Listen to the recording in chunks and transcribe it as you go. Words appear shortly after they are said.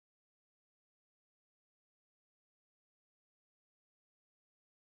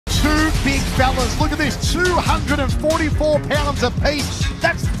fellas. Look at this, 244 pounds apiece.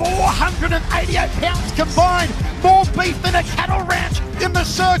 That's 488 pounds combined. More beef than a cattle ranch in the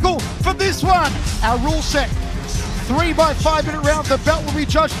circle for this one. Our rule set, 3 by 5 minute rounds. The belt will be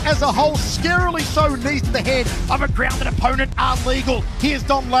judged as a whole. Scarily so, knees to the head of a grounded opponent are legal. Here's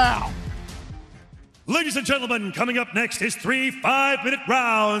Dom Lau. Ladies and gentlemen, coming up next is 3 5-minute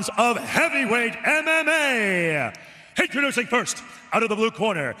rounds of heavyweight MMA. Introducing first, out of the blue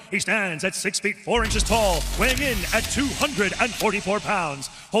corner, he stands at 6 feet 4 inches tall, weighing in at 244 pounds,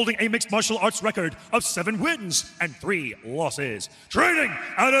 holding a mixed martial arts record of 7 wins and 3 losses. Training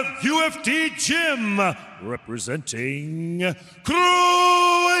out of UFD Gym, representing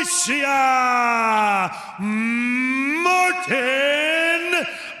Croatia, Martin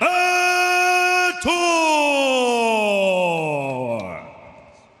Batur.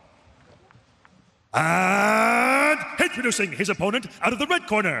 And introducing his opponent out of the red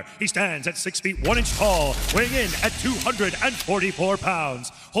corner, he stands at 6 feet 1 inch tall, weighing in at 244 pounds,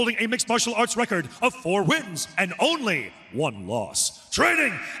 holding a mixed martial arts record of 4 wins and only 1 loss.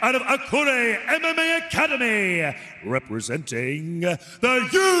 Training out of Akure MMA Academy, representing the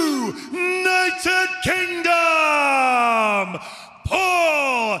United Kingdom,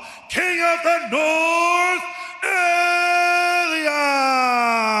 Paul, King of the North, Elliott.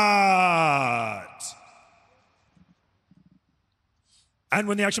 And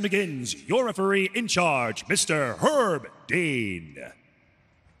when the action begins, your referee in charge, Mr. Herb Dean.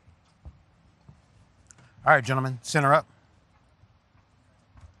 All right, gentlemen, center up.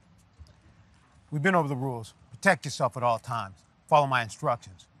 We've been over the rules. Protect yourself at all times. Follow my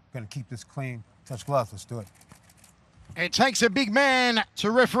instructions. Gonna keep this clean. Touch gloves, let's do it. It takes a big man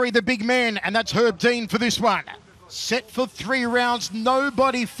to referee the big men, and that's Herb Dean for this one. Set for 3 rounds.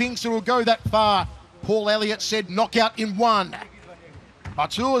 Nobody thinks it will go that far. Paul Elliott said knockout in 1.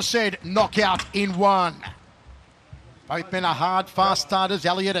 Batur said knockout in 1. Both men are hard, fast starters.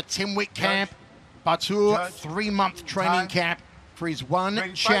 Elliott a 10-week camp. Batur 3-month training camp for his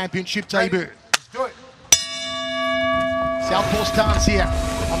 1 championship debut. Let's do it. Southpaw stance here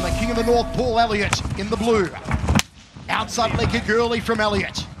on the King of the North, Paul Elliott in the blue. Outside leg kick early from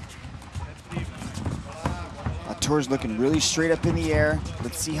Elliott. Batur's looking really straight up in the air.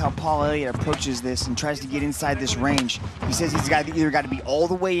 Let's see how Paul Elliott approaches this and tries to get inside this range. He says he's either got to be all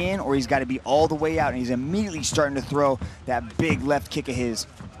the way in or he's got to be all the way out, and he's immediately starting to throw that big left kick of his.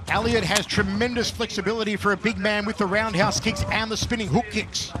 Elliott has tremendous flexibility for a big man with the roundhouse kicks and the spinning hook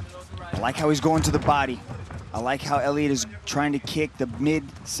kicks. I like how he's going to the body. I like how Elliott is trying to kick the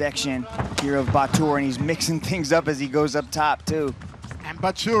midsection here of Batur, and he's mixing things up as he goes up top too. And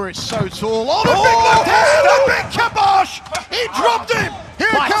Batur is so tall. Oh, the big left hand, the big kibosh! He dropped him! Here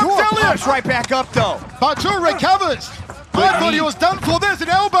comes Elliott! Pops right back up though. Batur recovers. I thought he was done for. There's an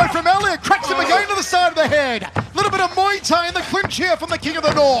elbow from Elliott. Cracks him again to the side of the head. A little bit of Muay Thai in the clinch here from the King of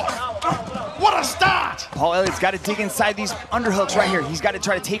the North. What a start! Paul Elliott's got to dig inside these underhooks right here. He's got to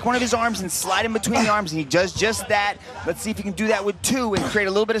try to take one of his arms and slide in between the arms, and he does just that. Let's see if he can do that with 2 and create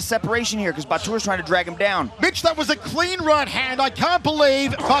a little bit of separation here, because Batur's trying to drag him down. Mitch, that was a clean right hand. I can't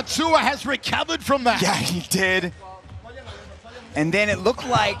believe Batur has recovered from that. Yeah, he did. And then it looked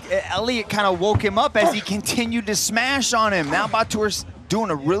like Elliott kind of woke him up as he continued to smash on him. Now Batur's doing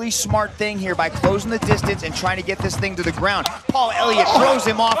a really smart thing here by closing the distance and trying to get this thing to the ground. Paul Elliott throws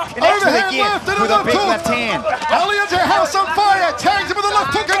him off, connects with again with a big left hand. Elliott's a house on fire, tags him with a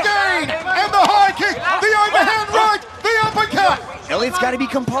left hook again, and the high kick, the overhand right, the uppercut. Elliott's got to be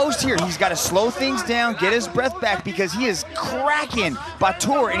composed here. He's got to slow things down, get his breath back, because he is cracking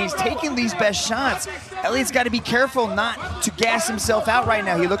Batur, and he's taking these best shots. Elliott's got to be careful not to gas himself out right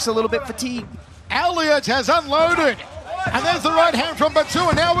now. He looks a little bit fatigued. Elliott has unloaded. And there's the right hand from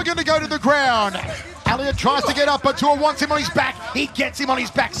Batur. Now we're going to go to the ground. Elliott tries to get up. Batur wants him on his back. He gets him on his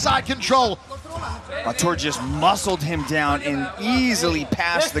back. Side control. Batur just muscled him down and easily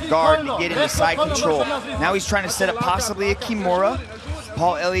passed the guard to get into side control. Now he's trying to set up possibly a Kimura.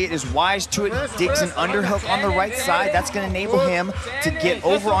 Paul Elliott is wise to it, digs an underhook on the right side. That's going to enable him to get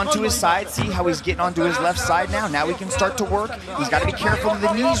over onto his side. See how he's getting onto his left side now. Now he can start to work. He's got to be careful of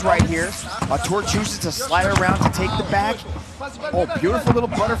the knees right here. Batur chooses to slide around to take the back. Oh, beautiful little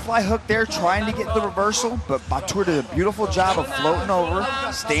butterfly hook there, trying to get the reversal, but Batur did a beautiful job of floating over,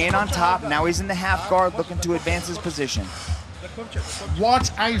 staying on top. Now he's in the half guard, looking to advance his position. What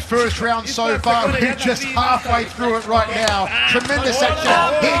a first round so far. We're just halfway through it right now. Tremendous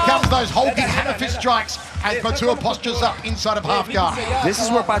action. Here comes those hulking hammer fist strikes as Batur postures up inside of half guard. This is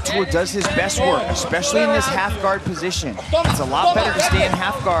where Batur does his best work, especially in this half guard position. It's a lot better to stay in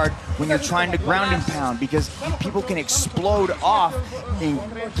half guard when you're trying to ground and pound, because people can explode off and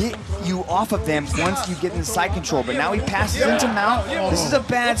get you off of them once you get in the side control. But now he passes into mount. This is a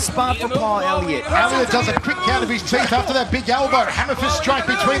bad spot for Paul Elliott. Elliott does a quick count of his teeth after that big elbow. Hammer fist strike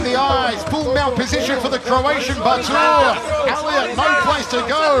between the eyes. Full mount position for the Croatian Batur. Elliott, no place to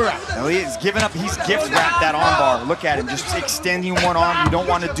go. Elliott is giving up. He's gift wrapped that armbar. Look at him, just extending one arm. You don't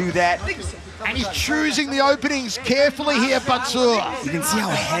want to do that. And he's choosing the openings carefully here, Batur. You can see how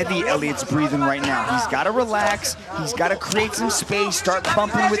heavy Elliott's breathing right now. He's got to relax. He's got to create some space, start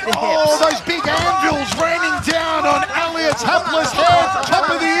bumping with the hips. Oh, those big anvils raining down on Elliott's hapless head, top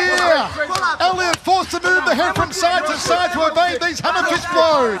of the ear. Elliott forced to move the head from side to side to evade these hammer fist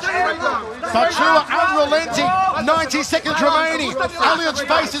blows. Batur unrelenting, 90 seconds remaining. Elliott's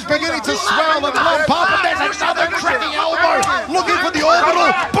face is beginning to swell and lump up, and there's another cracking elbow. Looking for the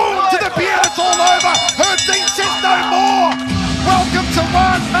orbital, boom to the piano. It's all over. Herb Dean says no more. Welcome to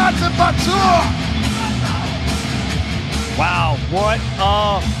Martin Batur. Wow, what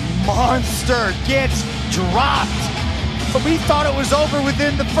a monster gets dropped. But we thought it was over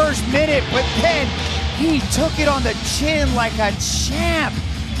within the first minute, but then he took it on the chin like a champ.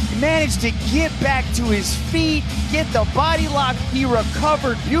 He managed to get back to his feet, get the body lock. He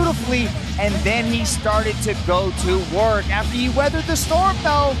recovered beautifully, and then he started to go to work after he weathered the storm,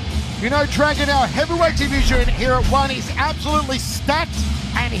 though. You know, Dragon, our heavyweight division here at ONE is absolutely stacked,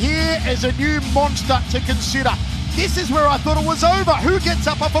 and here is a new monster to consider. This is where I thought it was over. Who gets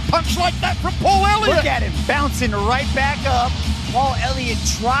up off a punch like that from Paul Elliott? Look at him bouncing right back up. Paul Elliott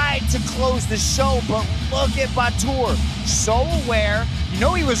tried to close the show, but look at Batur. So aware. You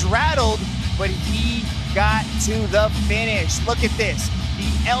know he was rattled, but he got to the finish. Look at this.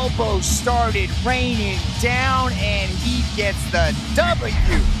 The elbow started raining down, and he gets the W.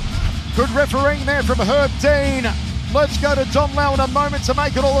 Good refereeing there from Herb Dean. Let's go to Dom Lau in a moment to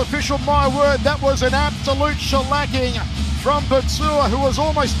make it all official. My word, that was an absolute shellacking from Batur, who was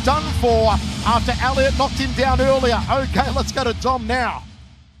almost done for after Elliott knocked him down earlier. Okay, let's go to Dom now.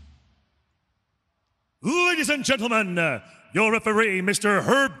 Ladies and gentlemen, your referee, Mr.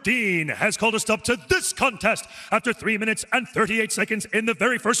 Herb Dean, has called a stop to this contest after 3 minutes and 38 seconds in the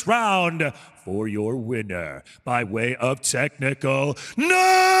very first round for your winner by way of technical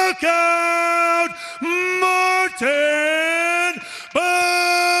knockout, Martin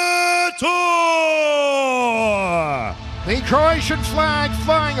Batur. The Croatian flag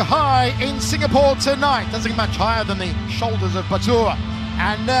flying high in Singapore tonight. Doesn't get much higher than the shoulders of Batur.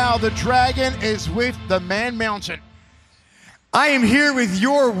 And now the Dragon is with the Man Mountain. I am here with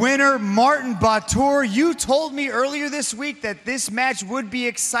your winner, Martin Batur. You told me earlier this week that this match would be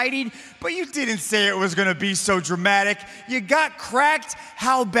exciting, but you didn't say it was going to be so dramatic. You got cracked.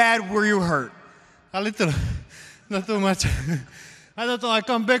 How bad were you hurt? A little, not too much. I don't know, I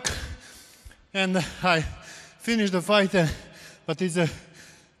come back and I finished the fight, but he's a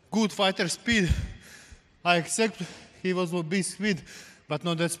good fighter, speed. I accept he was a big speed, but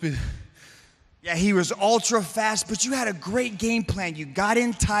not that speed. Yeah, he was ultra fast, but you had a great game plan. You got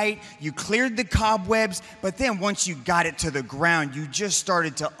in tight, you cleared the cobwebs, but then once you got it to the ground, you just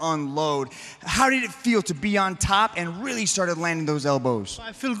started to unload. How did it feel to be on top and really started landing those elbows?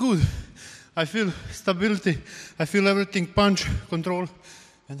 I feel good. I feel stability. I feel everything, punch, control,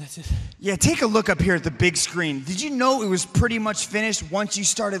 and that's it. Yeah, take a look up here at the big screen. Did you know it was pretty much finished once you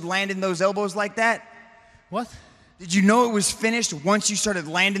started landing those elbows like that? What? Did you know it was finished once you started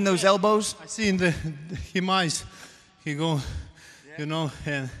landing those elbows? I see in his eyes, he go, you know,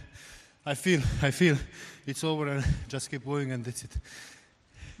 and I feel it's over and just keep going and that's it.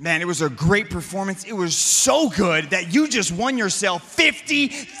 Man, it was a great performance. It was so good that you just won yourself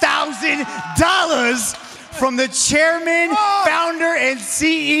 $50,000 from the chairman, founder, and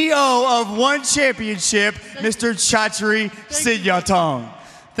CEO of ONE Championship, Mr. Chatri Sinyatong.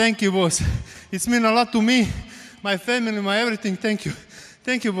 Thank you, boss. It's meant a lot to me. My family, my everything, thank you.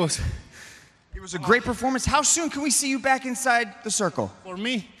 Thank you, boss. It was a great performance. How soon can we see you back inside the circle? For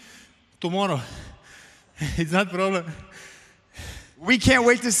me, tomorrow. It's not a problem. We can't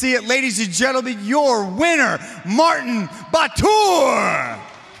wait to see it. Ladies and gentlemen, your winner, Martin Batur.